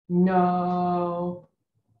 No.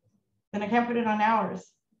 Then I can't put it on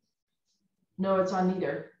hours. No, it's on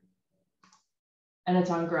neither. And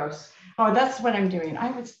it's on gross. Oh, that's what I'm doing.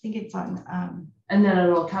 I was thinking it's on. And then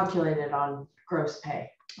it'll calculate it on gross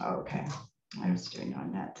pay. Oh, okay. I was doing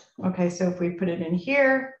on net. Okay, so if we put it in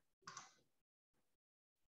here.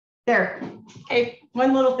 There. Okay,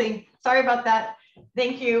 one little thing. Sorry about that.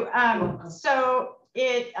 Thank you. So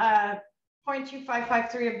it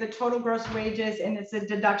 0.2553 of the total gross wages, and it's a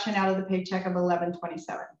deduction out of the paycheck of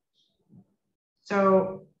 1127.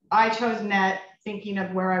 So I chose net, thinking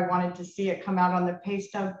of where I wanted to see it come out on the pay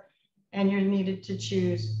stub, and you needed to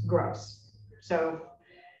choose gross. So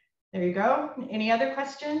there you go. Any other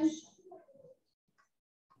questions?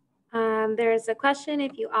 There's a question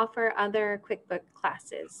if you offer other QuickBooks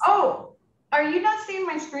classes. Oh, are you not seeing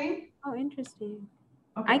my screen? Oh, interesting.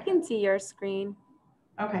 Okay. I can see your screen.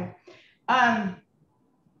 Okay. I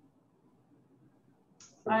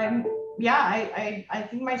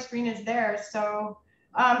think my screen is there. So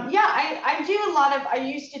yeah, I do a lot of, I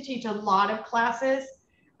used to teach a lot of classes,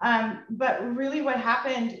 but really what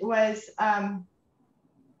happened was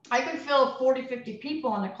I could fill 40, 50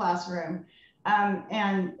 people in a classroom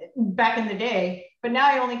and back in the day, but now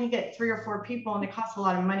I only can get 3 or 4 people and it costs a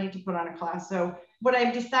lot of money to put on a class. So what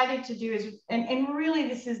I've decided to do is, and really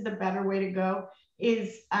this is the better way to go,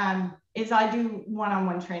 is I do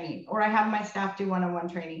one-on-one training, or I have my staff do one-on-one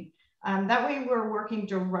training. That way we're working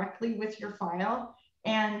directly with your file,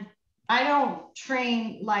 and I don't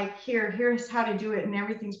train like here's how to do it and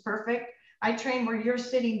everything's perfect. I train where you're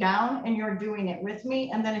sitting down and you're doing it with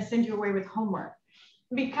me, and then I send you away with homework,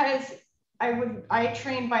 because I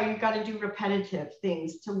train by, you got to do repetitive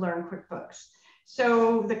things to learn QuickBooks.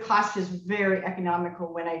 So the cost is very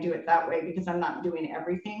economical when I do it that way, because I'm not doing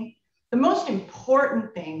everything. The most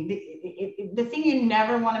important thing, the thing you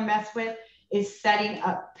never want to mess with, is setting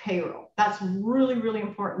up payroll. That's really, really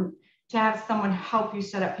important, to have someone help you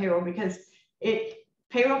set up payroll, because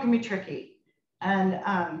payroll can be tricky, and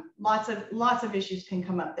lots of issues can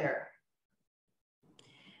come up there.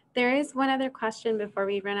 There is one other question before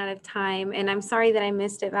we run out of time, and I'm sorry that I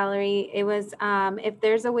missed it, Valerie. It was if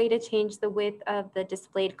there's a way to change the width of the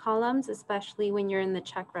displayed columns, especially when you're in the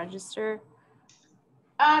check register.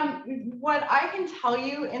 What I can tell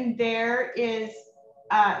you in there is,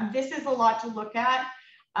 this is a lot to look at.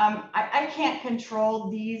 I can't control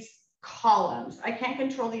these columns. I can't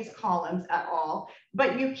control these columns at all,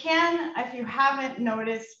 but you can, if you haven't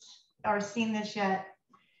noticed or seen this yet,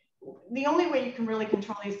 the only way you can really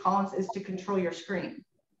control these columns is to control your screen.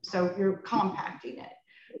 So you're compacting it.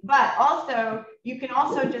 But also, you can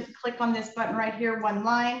also just click on this button right here, one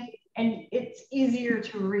line, and it's easier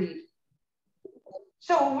to read.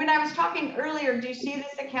 So when I was talking earlier, do you see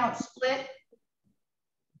this account split?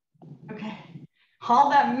 Okay.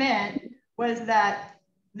 All that meant was that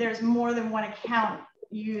there's more than one account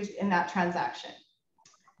used in that transaction.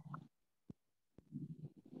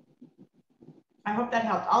 I hope that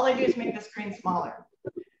helped. All I do is make the screen smaller.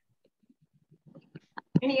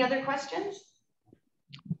 Any other questions?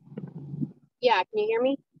 Yeah, can you hear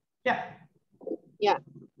me? Yeah. Yeah.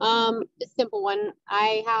 A simple one.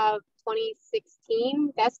 I have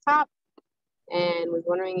 2016 desktop and was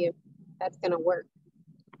wondering if that's going to work.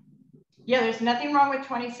 Yeah, there's nothing wrong with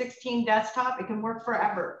 2016 desktop. It can work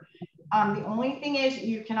forever. The only thing is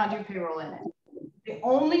you cannot do payroll in it. The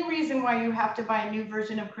only reason why you have to buy a new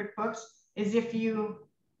version of QuickBooks is if you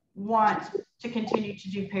want to continue to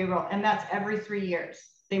do payroll, and that's every 3 years.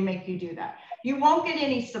 They make you do that. You won't get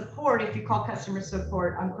any support if you call customer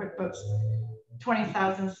support on QuickBooks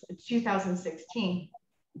 2016.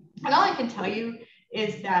 And all I can tell you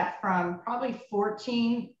is that from probably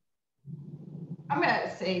 14, I'm going to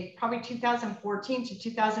say probably 2014 to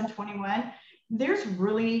 2021, there's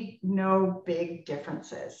really no big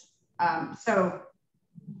differences. So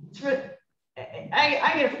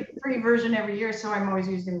I get a free version every year, so I'm always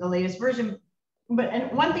using the latest version. And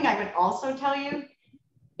one thing I would also tell you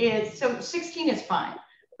is, so 16 is fine,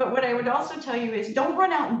 but what I would also tell you is don't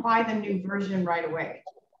run out and buy the new version right away.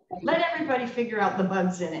 Let everybody figure out the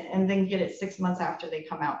bugs in it and then get it 6 months after they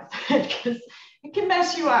come out with it, because it can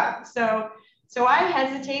mess you up. So I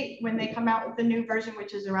hesitate when they come out with the new version,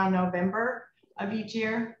 which is around November of each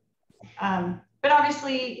year. But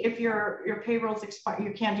obviously, if your payroll's expired,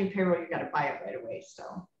 you can't do payroll, you got to buy it right away.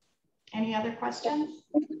 So any other questions?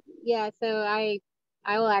 Yeah, so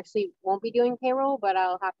I will actually won't be doing payroll, but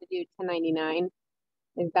I'll have to do 1099.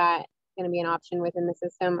 Is that going to be an option within the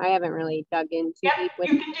system? I haven't really dug in too deep with.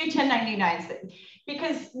 You can do 1099s,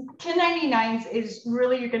 because 1099s is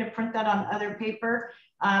really, you're going to print that on other paper,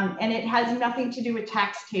 and it has nothing to do with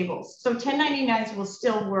tax tables. So 1099s will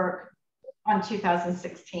still work on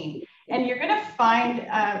 2016. And you're going to find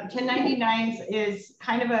 1099s is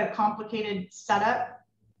kind of a complicated setup.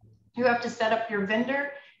 You have to set up your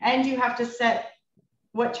vendor, and you have to set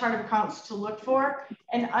what chart of accounts to look for.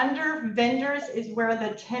 And under vendors is where the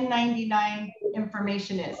 1099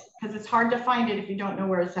 information is, because it's hard to find it if you don't know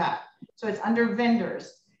where it's at. So it's under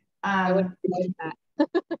vendors. I would know that.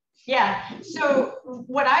 Yeah, so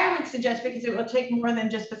what I would suggest, because it will take more than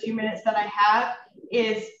just a few minutes that I have,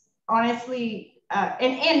 is honestly,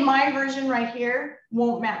 and my version right here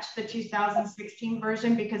won't match the 2016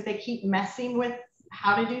 version, because they keep messing with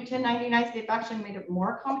how to do 1099s. They've actually made it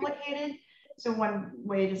more complicated. So one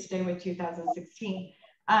way to stay with 2016.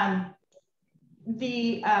 I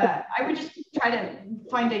would just try to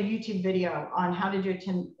find a YouTube video on how to do a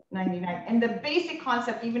 1099. And the basic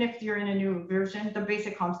concept, even if you're in a new version, the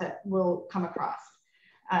basic concept will come across.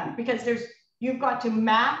 because you've got to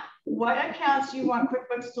map what accounts you want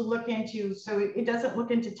QuickBooks to look into. So it doesn't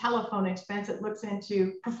look into telephone expense, it looks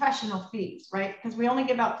into professional fees, right? Because we only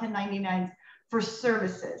give out 1099s for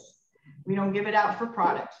services. We don't give it out for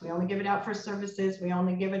products. We only give it out for services. We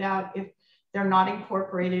only give it out if they're not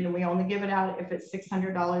incorporated, and we only give it out if it's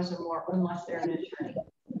 $600 or more, unless they're an attorney.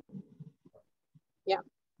 Yeah.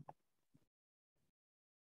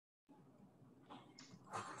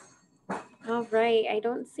 All right, I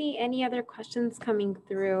don't see any other questions coming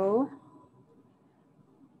through.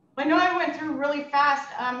 I know I went through really fast.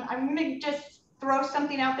 I'm gonna just throw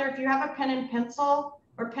something out there. If you have a pen and pencil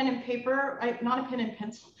or pen and paper, not a pen and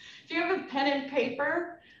pencil. If you have a pen and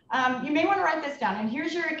paper, you may wanna write this down. And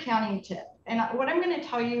here's your accounting tip. And what I'm gonna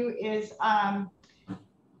tell you is, I'm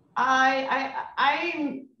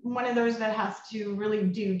one of those that has to really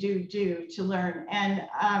do to learn. And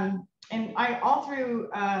I all through,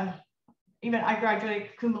 even I graduated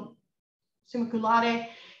summa cum laude,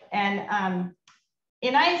 and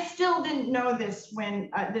I still didn't know this when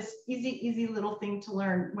this easy little thing to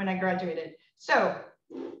learn when I graduated. So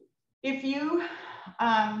if you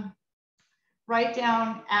write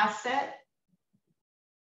down asset,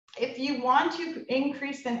 if you want to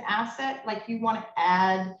increase an asset, like you want to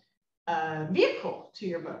add a vehicle to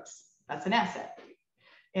your books, that's an asset.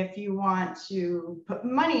 If you want to put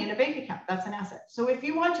money in a bank account, that's an asset. So if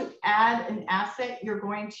you want to add an asset, you're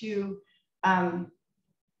going to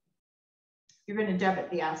debit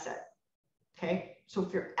the asset. Okay, so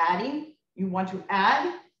if you're adding, you want to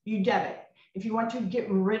add, you debit. If you want to get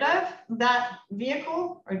rid of that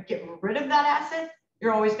vehicle or get rid of that asset,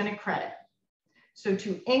 you're always going to credit. So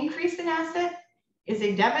to increase an asset is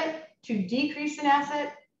a debit, to decrease an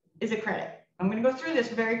asset is a credit. I'm going to go through this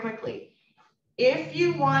very quickly. If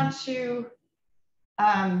you want to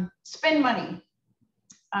spend money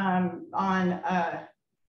on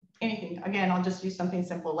anything, again, I'll just use something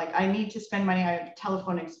simple, like I need to spend money on a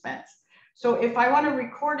telephone expense. So if I want to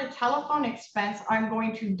record a telephone expense, I'm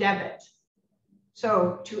going to debit.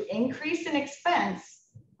 So to increase an expense,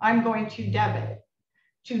 I'm going to debit.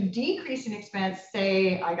 To decrease an expense,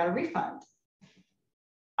 say I got a refund,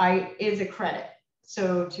 is a credit.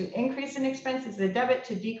 So to increase an expense is a debit,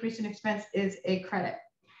 to decrease an expense is a credit.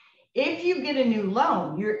 If you get a new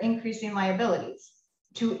loan, you're increasing liabilities.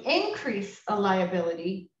 To increase a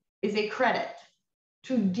liability is a credit.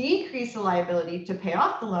 To decrease a liability, to pay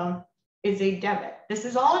off the loan, is a debit. This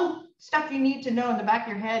is all stuff you need to know in the back of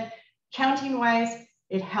your head. Counting wise,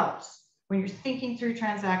 it helps when you're thinking through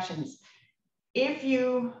transactions. If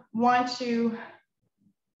you want to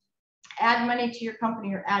add money to your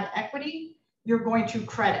company or add equity, you're going to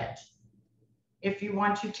credit. If you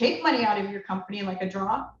want to take money out of your company like a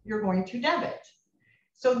draw, you're going to debit.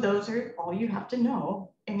 So those are all you have to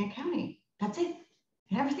know in accounting. That's it.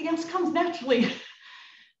 And everything else comes naturally.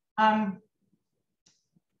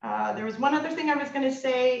 There was one other thing I was going to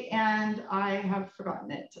say, and I have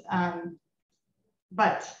forgotten it.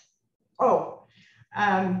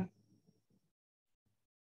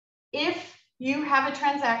 If you have a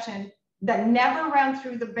transaction that never ran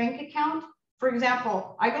through the bank account, for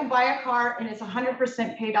example, I go buy a car and it's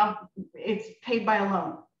 100% paid off, it's paid by a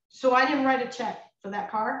loan. So I didn't write a check for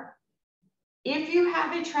that car. If you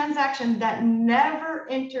have a transaction that never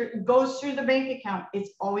goes through the bank account,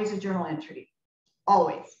 it's always a journal entry,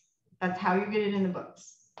 always. That's how you get it in the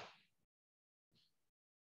books.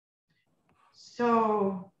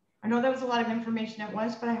 So I know that was a lot of information at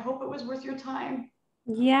once, but I hope it was worth your time.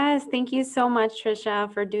 Yes, thank you so much,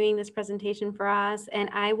 Tricia, for doing this presentation for us. And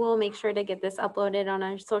I will make sure to get this uploaded on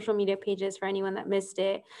our social media pages for anyone that missed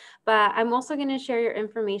it. But I'm also going to share your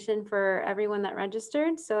information for everyone that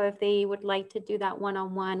registered. So if they would like to do that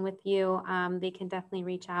one-on-one with you, they can definitely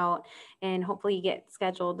reach out and hopefully get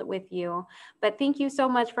scheduled with you. But thank you so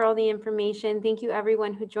much for all the information. Thank you,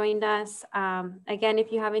 everyone who joined us. Again,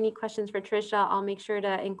 if you have any questions for Tricia, I'll make sure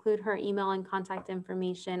to include her email and contact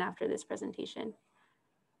information after this presentation.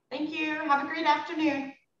 Thank you. Have a great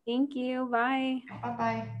afternoon. Thank you. Bye.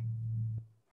 Bye-bye.